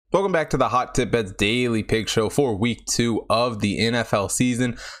Welcome back to the Hot Tip Bets Daily Pick Show for week 2 of the NFL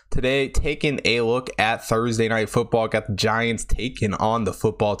season. Today, taking a look at Thursday Night Football. Got the Giants taking on the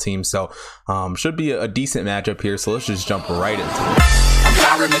football team. So, should be a decent matchup here. So let's just jump right into it.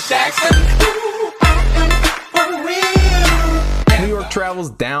 New York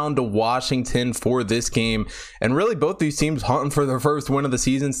travels down to Washington for this game, and really both these teams hunting for their first win of the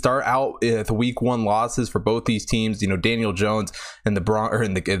season. Start out with week 1 losses for both these teams. You know, Daniel Jones and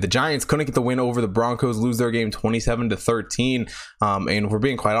the Giants couldn't get the win over the Broncos, lose their game 27-13. And if we're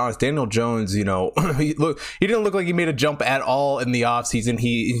being quite honest, Daniel Jones, you know, he didn't look like he made a jump at all in the offseason.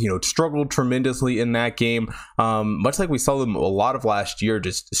 He, you know, struggled tremendously in that game. Much like we saw them a lot of last year,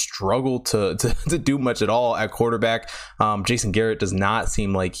 just struggled to do much at all at quarterback. Jason Garrett does not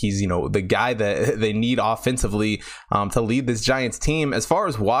seem like he's, you know, the guy that they need offensively to lead this Giants team. As far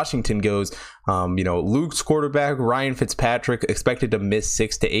as Washington goes, you know, Luke's quarterback, Ryan Fitzpatrick, expected to miss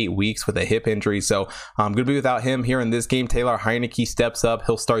 6 to 8 weeks with a hip injury. So I'm going to be without him here in this game. Taylor Heineke steps up.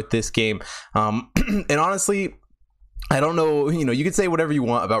 He'll start this game. And honestly, I don't know, you know, you could say whatever you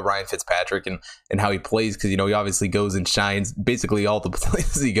want about Ryan Fitzpatrick and how he plays, because, you know, he obviously goes and shines basically all the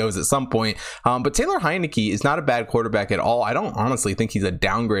places he goes at some point. But Taylor Heineke is not a bad quarterback at all. I don't honestly think he's a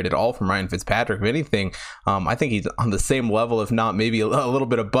downgrade at all from Ryan Fitzpatrick. If anything, I think he's on the same level, if not maybe a little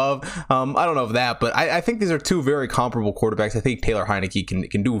bit above. I don't know of that, but I think these are two very comparable quarterbacks. I think Taylor Heineke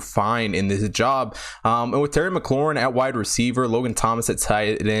can do fine in this job. And with Terry McLaurin at wide receiver, Logan Thomas at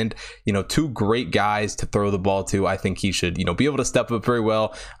tight end, you know, two great guys to throw the ball to. I think he should, you know, be able to step up very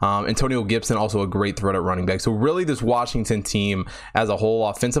well. Antonio Gibson, also a great threat at running back. So really this Washington team as a whole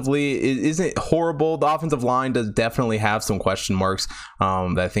offensively isn't horrible. The offensive line does definitely have some question marks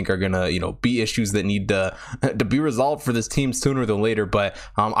that I think are gonna, you know, be issues that need to be resolved for this team sooner than later. But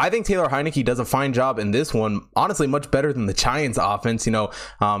I think Taylor Heineke does a fine job in this one, honestly much better than the Giants offense. You know,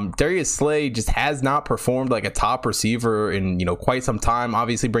 Darius Slay just has not performed like a top receiver in, you know, quite some time.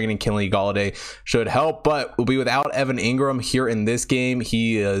 Obviously bringing in Kenny Golladay should help, but we'll be without Evan Ingram here in this game.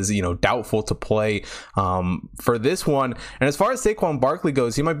 He is, you know, doubtful to play for this one. And as far as Saquon Barkley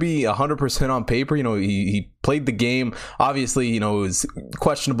goes, he might be 100% on paper. You know, he played the game. Obviously, you know, it was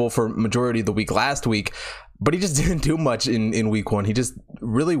questionable for majority of the week last week, but he just didn't do much in week 1. He just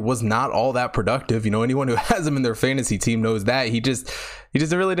really was not all that productive. You know, anyone who has him in their fantasy team knows that. He just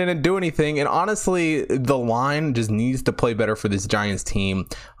really didn't do anything. And honestly, the line just needs to play better for this Giants team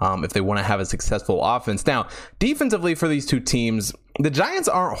if they want to have a successful offense. Now, defensively for these two teams, the Giants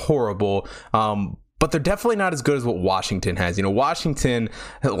aren't horrible, but they're definitely not as good as what Washington has. You know, Washington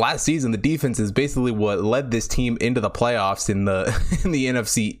last season, the defense is basically what led this team into the playoffs in the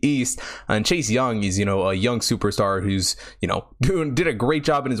NFC East. And Chase Young is, you know, a young superstar who's, you know, did a great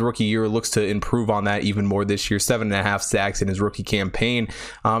job in his rookie year. Looks to improve on that even more this year. 7.5 sacks in his rookie campaign.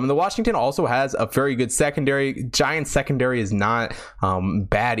 And the Washington also has a very good secondary. Giants secondary is not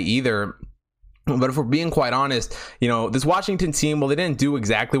bad either. But if we're being quite honest, you know, this Washington team, well, they didn't do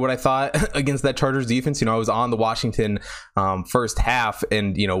exactly what I thought against that Chargers defense. You know, I was on the Washington first half,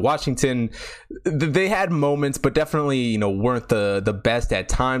 and, you know, Washington, they had moments, but definitely, you know, weren't the best at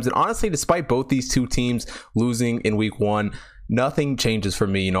times. And honestly, despite both these two teams losing in week 1, nothing changes for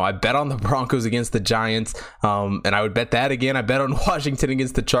me. You know, I bet on the Broncos against the Giants, and I would bet that again. I bet on Washington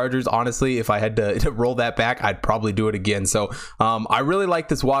against the Chargers. Honestly, if I had to roll that back, I'd probably do it again. So I really like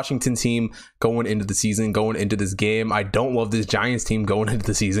this Washington team going into the season, going into this game. I don't love this Giants team going into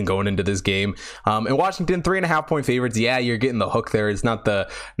the season, going into this game. And Washington, 3.5 point favorites. Yeah, you're getting the hook there. It's not the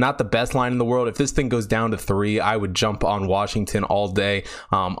best line in the world. If this thing goes down to 3, I would jump on Washington all day.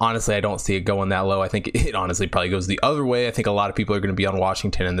 Honestly, I don't see it going that low. I think it honestly probably goes the other way. I think a lot of people are going to be on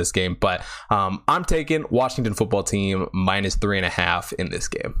Washington in this game, but I'm taking Washington football team minus 3.5 in this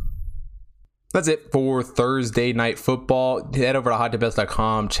game. That's it for Thursday Night Football. Head over to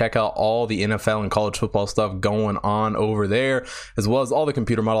hottipbets.com. Check out all the NFL and college football stuff going on over there, as well as all the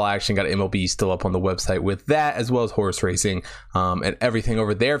computer model action. Got MLB still up on the website with that, as well as horse racing and everything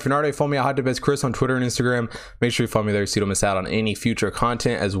over there. If you're not already following me at HotTipBetsChris on Twitter and Instagram, make sure you follow me there so you don't miss out on any future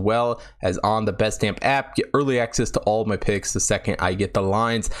content, as well as on the BetStamp app. Get early access to all of my picks the second I get the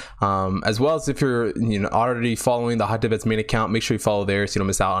lines, as well as if you're, you know, already following the HotTipBets main account, make sure you follow there so you don't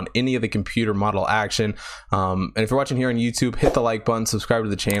miss out on any of the computer model action. And if you're watching here on YouTube, hit the like button, subscribe to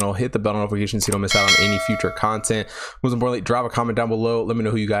the channel, hit the bell notification so you don't miss out on any future content. Most importantly, drop a comment down below. Let me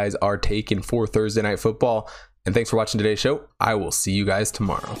know who you guys are taking for Thursday Night Football. And thanks for watching today's show. I will see you guys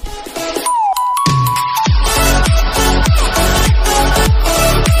tomorrow.